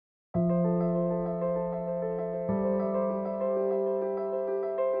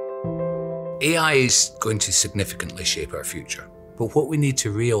AI is going to significantly shape our future, but what we need to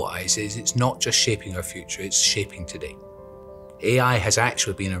realise is it's not just shaping our future, it's shaping today. AI has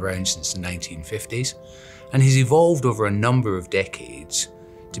actually been around since the 1950s and has evolved over a number of decades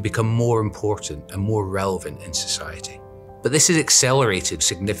to become more important and more relevant in society. But this has accelerated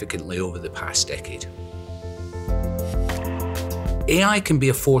significantly over the past decade. AI can be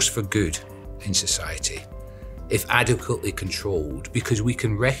a force for good in society if adequately controlled, because we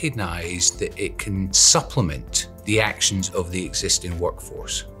can recognise that it can supplement the actions of the existing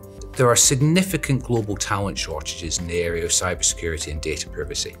workforce. There are significant global talent shortages in the area of cybersecurity and data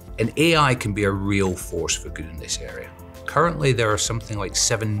privacy, and AI can be a real force for good in this area. Currently, there are something like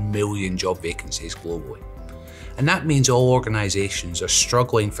 7 million job vacancies globally, and that means all organisations are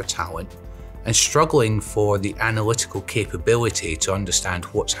struggling for talent and struggling for the analytical capability to understand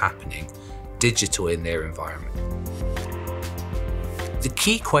what's happening digitally in their environment. The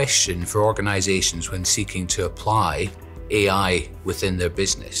key question for organisations when seeking to apply AI within their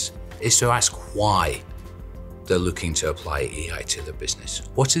business is to ask why they're looking to apply AI to their business.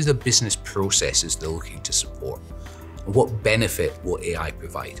 What are the business processes they're looking to support? And what benefit will AI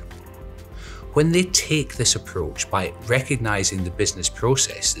provide? When they take this approach by recognising the business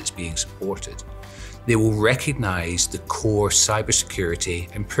process that's being supported, they will recognise the core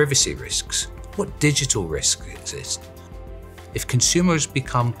cybersecurity and privacy risks. What digital risks exist? If consumers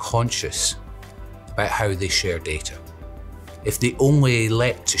become conscious about how they share data, if they only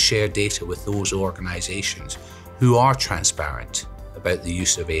elect to share data with those organisations who are transparent about the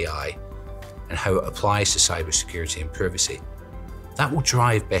use of AI and how it applies to cybersecurity and privacy, that will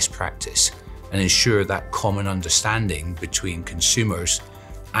drive best practice and ensure that common understanding between consumers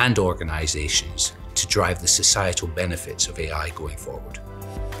and organisations to drive the societal benefits of AI going forward.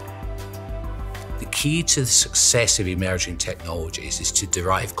 The key to the success of emerging technologies is to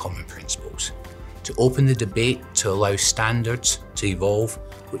derive common principles, to open the debate, to allow standards to evolve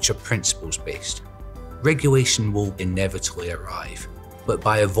which are principles-based. Regulation will inevitably arrive, but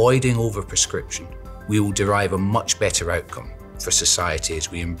by avoiding over-prescription, we will derive a much better outcome for society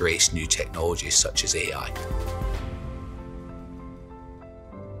as we embrace new technologies such as AI.